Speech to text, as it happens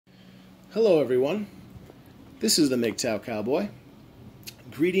Hello everyone, this is the Mgtow Cowboy.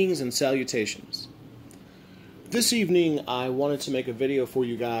 Greetings and salutations. This evening I wanted to make a video for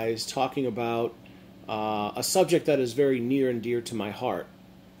you guys talking about a subject that is very near and dear to my heart,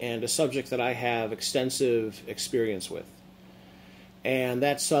 and a subject that I have extensive experience with. And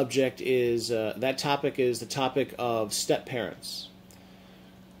that subject is, that topic is the topic of step-parents.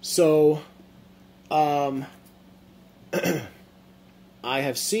 So, I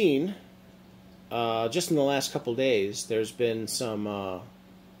have seen just in the last couple days, there's been a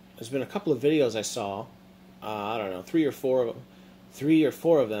couple of videos I saw. I don't know, three or four of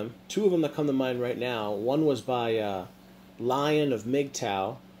them. Two of them that come to mind right now. One was by Lion of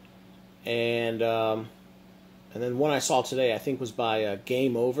Mgtow, and then one I saw today, I think, was by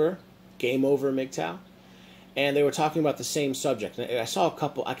Game Over Mgtow, and they were talking about the same subject. And I saw a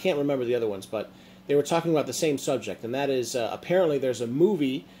couple. I can't remember the other ones, but they were talking about the same subject, and that is apparently there's a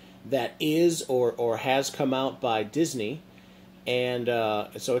movie that is or has come out by Disney, and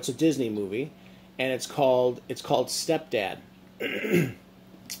so it's a Disney movie, and it's called Stepdad.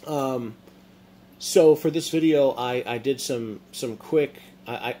 So for this video, I did some quick.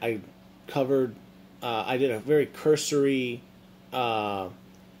 I covered. I did a very cursory. I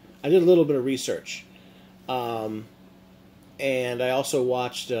did a little bit of research, and I also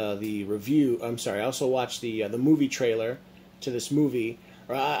watched the review. I'm sorry. I also watched the movie trailer to this movie.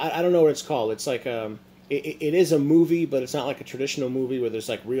 I don't know what it's called. It's like it is a movie, but it's not like a traditional movie where there's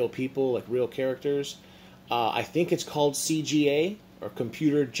like real people, like real characters. I think it's called CGA, or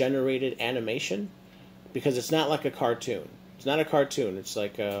computer generated animation, because it's not like a cartoon. It's not a cartoon. It's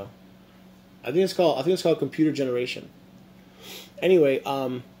like I think it's called computer generation. Anyway,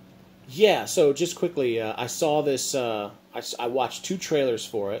 yeah. So just quickly, I saw this. I watched two trailers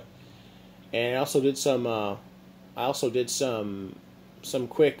for it, and I also did some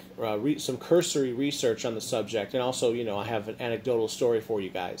quick, some cursory research on the subject, and also, you know, I have an anecdotal story for you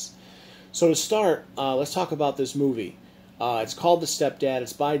guys. So to start, let's talk about this movie. It's called The Stepdad.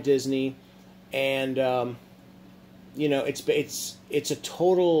 It's by Disney, and you know, it's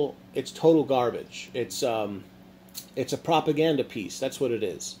total garbage. It's a propaganda piece. That's what it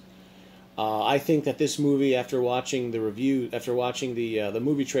is. I think that this movie, after watching the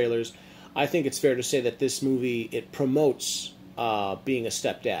movie trailers, I think it's fair to say that this movie, it promotes being a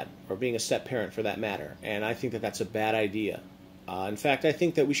stepdad, or being a step-parent for that matter, and I think that that's a bad idea. In fact, I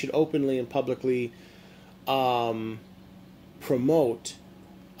think that we should openly and publicly promote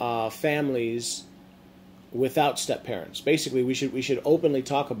families without step-parents. Basically, we should openly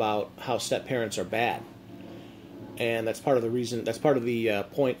talk about how step-parents are bad, and that's part of the reason. That's part of the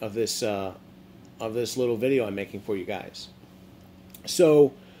point of this little video I'm making for you guys.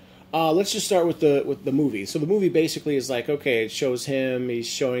 So. Let's just start with the movie. So the movie basically is like, okay, it shows him. He's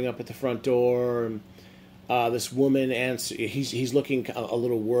showing up at the front door. And, this woman, and he's looking a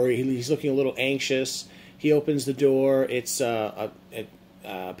little worried. He's looking a little anxious. He opens the door. It's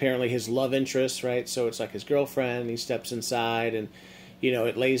apparently his love interest, right? So it's like his girlfriend. He steps inside, and you know,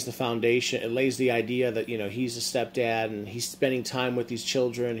 it lays the foundation. It lays the idea that, you know, he's a stepdad, and he's spending time with these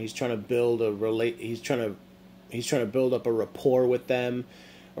children. He's trying to build He's trying to build up a rapport with them,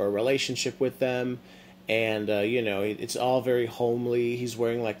 or a relationship with them, and you know, it's all very homely. He's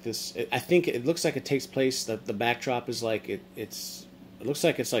wearing like this. I think it looks like it takes place. The backdrop is like it looks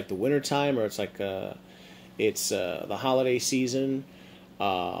like it's like the winter time, or it's like it's the holiday season.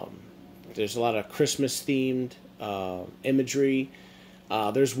 There's a lot of Christmas themed imagery.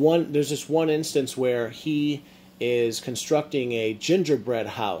 There's this one instance where he is constructing a gingerbread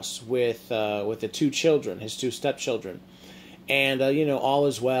house with the two children, his two stepchildren. And, you know, all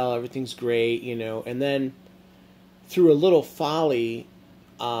is well, everything's great, you know, and then through a little folly,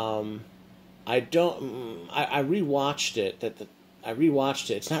 I rewatched it,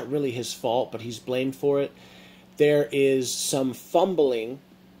 it's not really his fault, but he's blamed for it. There is some fumbling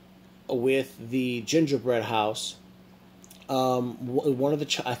with the gingerbread house.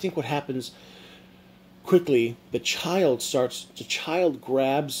 I think what happens quickly, the child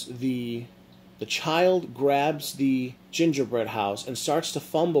grabs the gingerbread house and starts to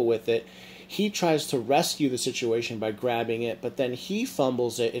fumble with it. He tries to rescue the situation by grabbing it, but then he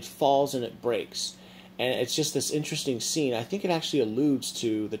fumbles it, it falls, and it breaks. And it's just this interesting scene. I think it actually alludes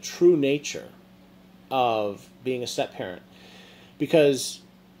to the true nature of being a step-parent. Because,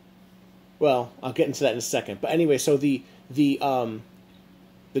 well, I'll get into that in a second. But anyway, so the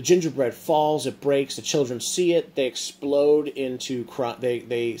gingerbread falls, it breaks, the children see it, they explode into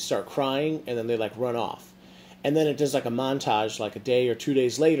they start crying, and then they like run off. And then it does like a montage, like a day or 2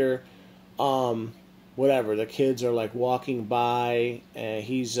 days later, whatever, the kids are like walking by, and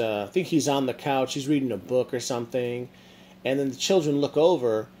I think he's on the couch, he's reading a book or something, and then the children look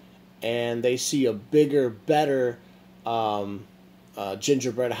over and they see a bigger, better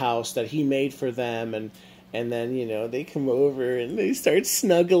gingerbread house that he made for them, and then, you know, they come over and they start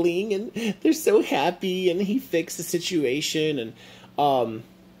snuggling and they're so happy, and he fixed the situation. And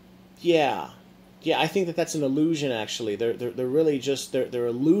yeah, I think that that's an illusion. Actually, they're really just they're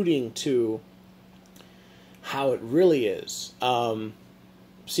alluding to how it really is.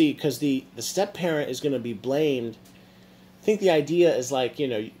 See, because the step parent is going to be blamed. I think the idea is like, you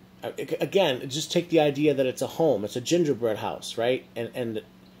know, again, just take the idea that it's a home, it's a gingerbread house, right? And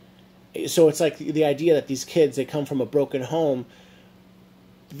so it's like the idea that these kids, they come from a broken home.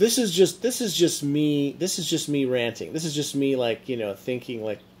 This is just me ranting. This is just me, like, you know, thinking,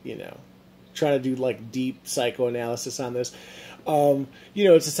 like, you know, trying to do like deep psychoanalysis on this. You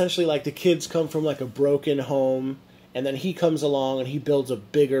know, it's essentially like the kids come from like a broken home, and then he comes along and he builds a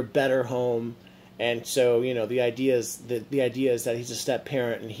bigger, better home. And so, you know, the idea is that he's a step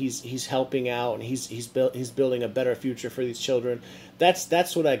parent, and he's helping out, and he's building a better future for these children.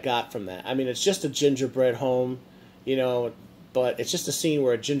 That's what I got from that. I mean, it's just a gingerbread home, you know, but it's just a scene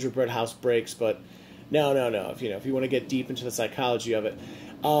where a gingerbread house breaks. But no. If you want to get deep into the psychology of it,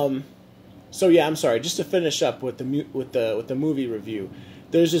 so yeah, I'm sorry. Just to finish up with the movie review,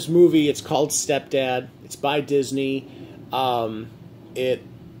 there's this movie. It's called Stepdad. It's by Disney.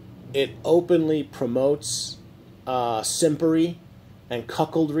 It openly promotes simpery and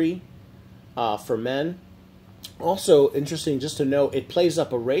cuckoldry for men. Also interesting just to note, it plays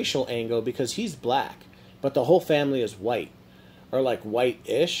up a racial angle because he's black, but the whole family is white, or like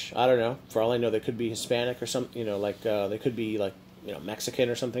white-ish. I don't know. For all I know, they could be Hispanic or something. You know, like they could be like, you know, Mexican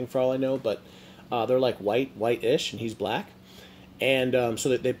or something. For all I know, but they're like white-ish, and he's black. And so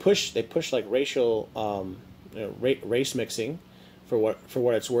that they push like racial you know, race mixing for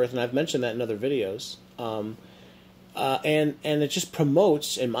what it's worth, and I've mentioned that in other videos. And it just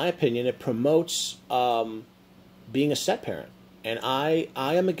promotes, in my opinion, it promotes being a step parent, and I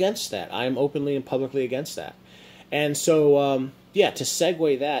am against that. I am openly and publicly against that. And so yeah, to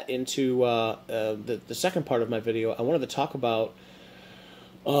segue that into the second part of my video, I wanted to talk about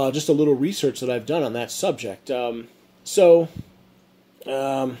just a little research that I've done on that subject. So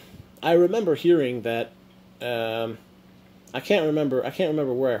I remember hearing that. I can't remember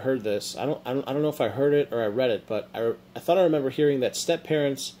where I heard this. I don't know if I heard it or I read it, but I thought I remember hearing that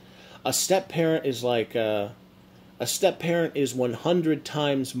a step parent is 100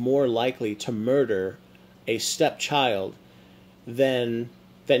 times more likely to murder a stepchild than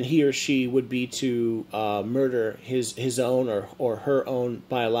he or she would be to murder his own or her own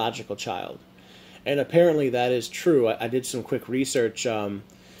biological child. And apparently that is true. I did some quick research.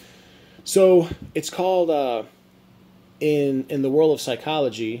 So it's called in the world of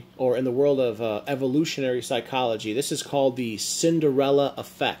psychology, or in the world of evolutionary psychology, this is called the Cinderella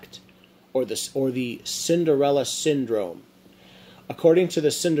effect, or the Cinderella syndrome. According to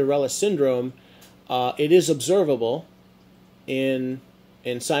the Cinderella syndrome, it is observable in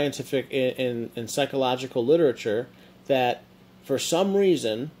scientific in psychological literature that for some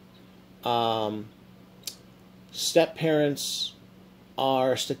reason step parents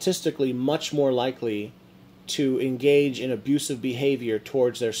are statistically much more likely to engage in abusive behavior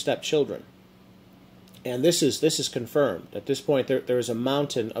towards their stepchildren. And this is confirmed. At this point, there is a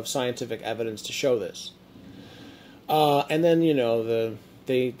mountain of scientific evidence to show this. And then, you know,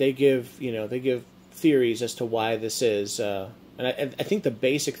 they give theories as to why this is. And I think the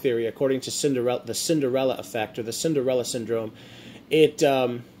basic theory, according to the Cinderella effect or the Cinderella syndrome, it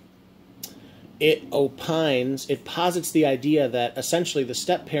posits the idea that essentially the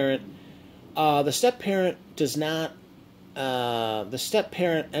step parent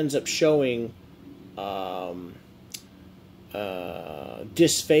ends up showing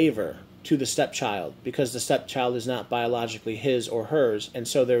disfavor to the stepchild because the stepchild is not biologically his or hers, and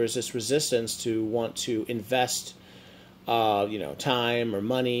so there is this resistance to want to invest time or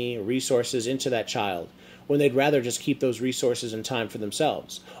money or resources into that child, when they'd rather just keep those resources and time for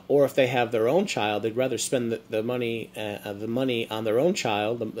themselves. Or if they have their own child, they'd rather spend the money on their own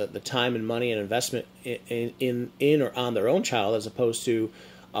child, the time and money and investment in or on their own child, as opposed to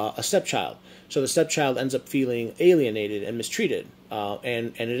a stepchild. So the stepchild ends up feeling alienated and mistreated,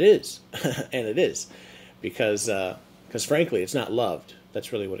 and it is, and it is, because frankly, it's not loved.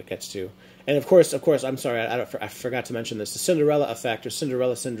 That's really what it gets to. And of course, I'm sorry, I forgot to mention this: the Cinderella effect or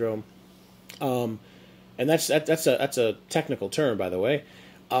Cinderella syndrome. And that's a technical term, by the way.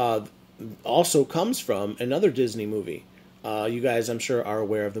 Also comes from another Disney movie, You guys, I'm sure, are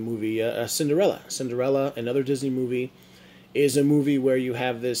aware of the movie Cinderella. Cinderella, another Disney movie, is a movie where you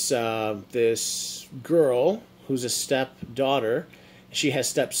have this girl who's a stepdaughter. She has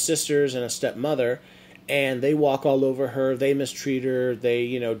stepsisters and a stepmother, and they walk all over her. They mistreat her.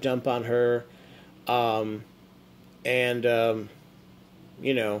 They, dump on her, and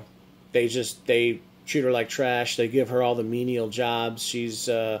they treat her like trash. They give her all the menial jobs. She's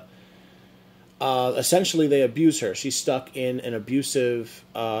essentially, they abuse her. She's stuck in an abusive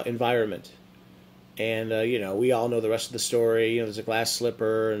environment. And, we all know the rest of the story. There's a glass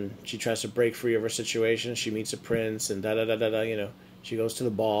slipper, and she tries to break free of her situation. She meets a prince, and da-da-da-da-da, she goes to the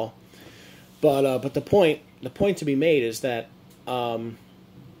ball. But the point to be made is that, wrapping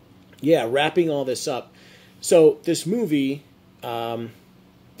all this up. So this movie, The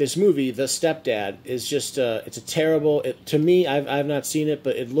Stepdad, is just it's a terrible. To me, I've not seen it,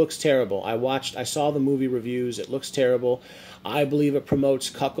 but it looks terrible. I saw the movie reviews. It looks terrible. I believe it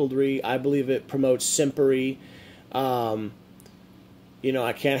promotes cuckoldry. I believe it promotes simpery. I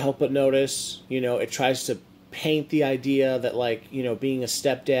can't help but notice. It tries to paint the idea that being a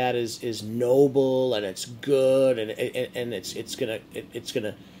stepdad is noble and it's good and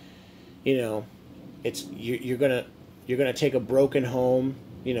you're gonna take a broken home.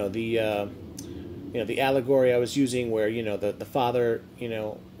 The allegory I was using where the father,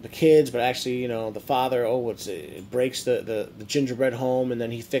 the kids, but actually the father, it breaks the gingerbread home and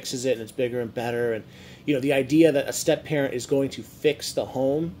then he fixes it and it's bigger and better, and the idea that a step parent is going to fix the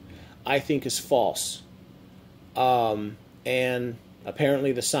home, I think, is false. And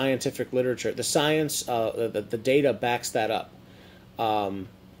apparently the scientific literature, the science, the data backs that up.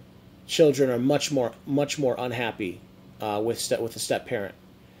 Children are much more unhappy with a step parent.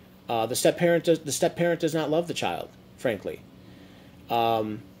 The step parent does not love the child, frankly.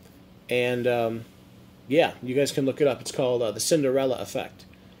 You guys can look it up. It's called the Cinderella effect.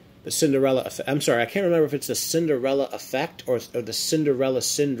 The Cinderella effect. I'm sorry, I can't remember if it's the Cinderella effect or the Cinderella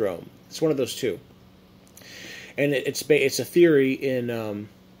syndrome. It's one of those two. And it's a theory in.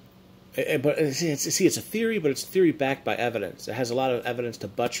 It's a theory, but it's a theory backed by evidence. It has a lot of evidence to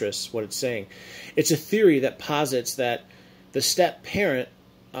buttress what it's saying. It's a theory that posits that the step parent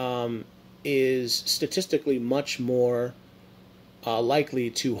is statistically much more likely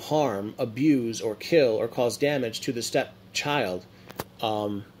to harm, abuse, or kill, or cause damage to the stepchild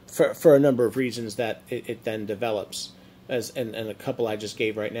for a number of reasons that it then develops, and a couple I just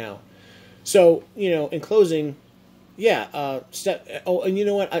gave right now. So, in closing, and you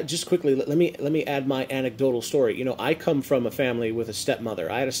know what? Just quickly, let me add my anecdotal story. I come from a family with a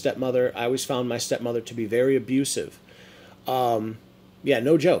stepmother. I had a stepmother. I always found my stepmother to be very abusive. No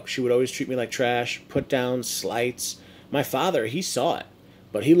joke. She would always treat me like trash, put down, slights. My father, he saw it,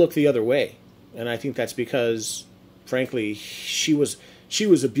 but he looked the other way, and I think that's because, frankly, she was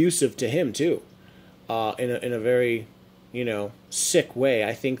abusive to him too, in a very, sick way.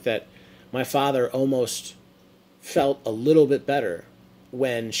 I think that my father almost felt a little bit better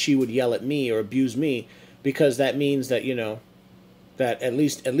when she would yell at me or abuse me, because that means that that at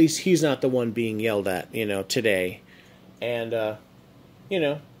least he's not the one being yelled at today, and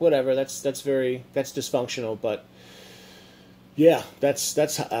whatever. That's dysfunctional, but yeah,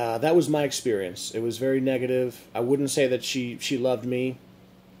 that was my experience. It was very negative. I wouldn't say that she loved me,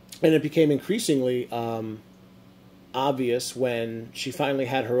 and it became increasingly obvious when she finally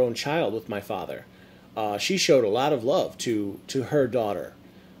had her own child with my father. She showed a lot of love to her daughter,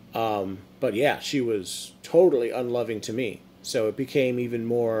 but yeah, she was totally unloving to me. So it became even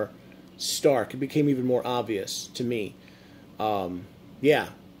more stark. It became even more obvious to me. And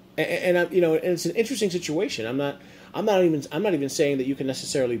it's an interesting situation. I'm not even saying that you can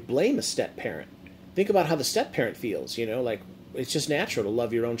necessarily blame a step parent. Think about how the step parent feels. It's just natural to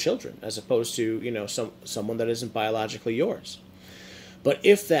love your own children as opposed to someone that isn't biologically yours. But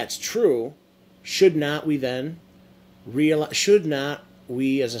if that's true, should not we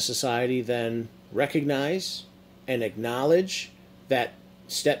as a society then recognize and acknowledge that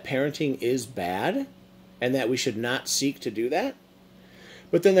step parenting is bad and that we should not seek to do that?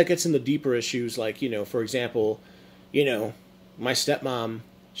 But then that gets into deeper issues like, for example, my stepmom,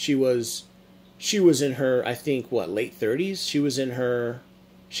 she was in her, I think, late 30s? She was in her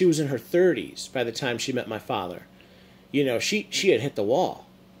 30s by the time she met my father. She had hit the wall.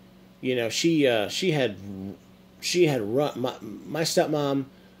 She had run. My stepmom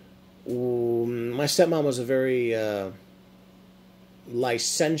was a very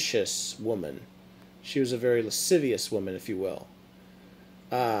licentious woman. She was a very lascivious woman, if you will.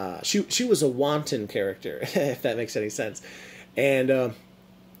 She was a wanton character, if that makes any sense. And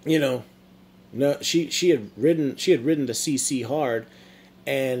No, she had ridden the CC hard,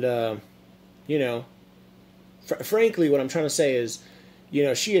 and you know, frankly, what I'm trying to say is,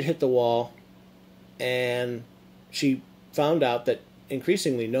 she had hit the wall, and she found out that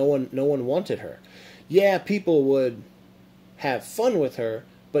increasingly no one wanted her. Yeah, people would have fun with her,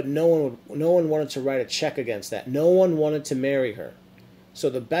 but no one wanted to write a check against that. No one wanted to marry her. So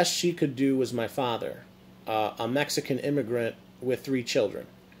the best she could do was my father, a Mexican immigrant with 3 children.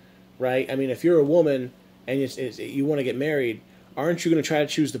 Right? I mean, if you're a woman and you want to get married, aren't you going to try to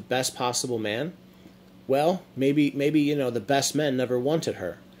choose the best possible man? Well, maybe the best men never wanted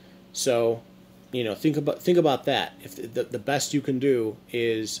her. So, think about that. If the best you can do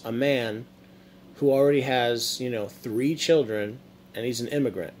is a man who already has 3 children and he's an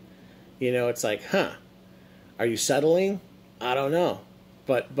immigrant, it's like, are you settling? I don't know,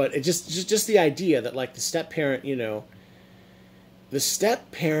 but it just the idea that, like, the step parent, the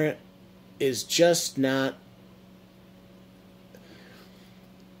step parent is just not.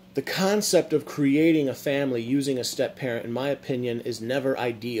 The concept of creating a family using a step-parent, in my opinion, is never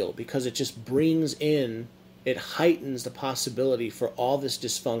ideal, because it just it heightens the possibility for all this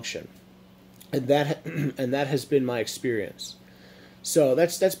dysfunction. And that has been my experience. So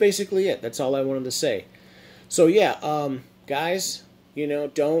that's basically it. That's all I wanted to say. So yeah, guys,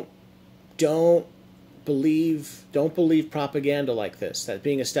 don't believe propaganda like this, that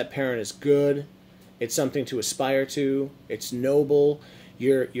being a step-parent is good, it's something to aspire to, it's noble.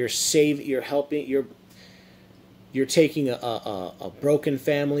 You're taking a broken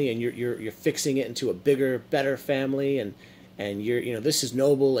family and you're fixing it into a bigger, better family, and this is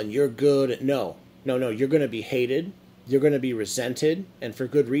noble and you're good. No, you're going to be hated, you're going to be resented, and for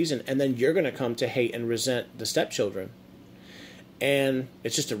good reason, and then you're going to come to hate and resent the stepchildren, and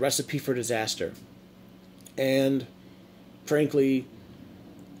it's just a recipe for disaster. And frankly,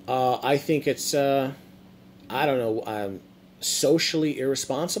 I think it's socially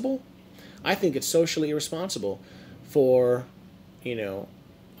irresponsible. I think it's socially irresponsible for a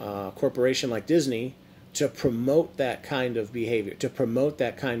corporation like Disney to promote that kind of behavior, to promote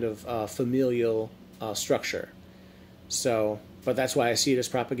that kind of familial structure. So, but that's why I see it as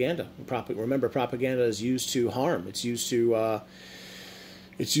propaganda. Remember, propaganda is used to harm. It's used to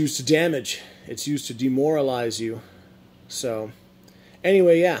damage. It's used to demoralize you. So,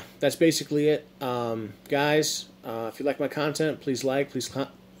 anyway, yeah, that's basically it, guys. If you like my content, please like, please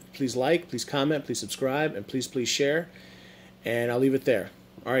comment, please subscribe, and please share. And I'll leave it there.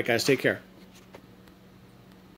 All right, guys, take care.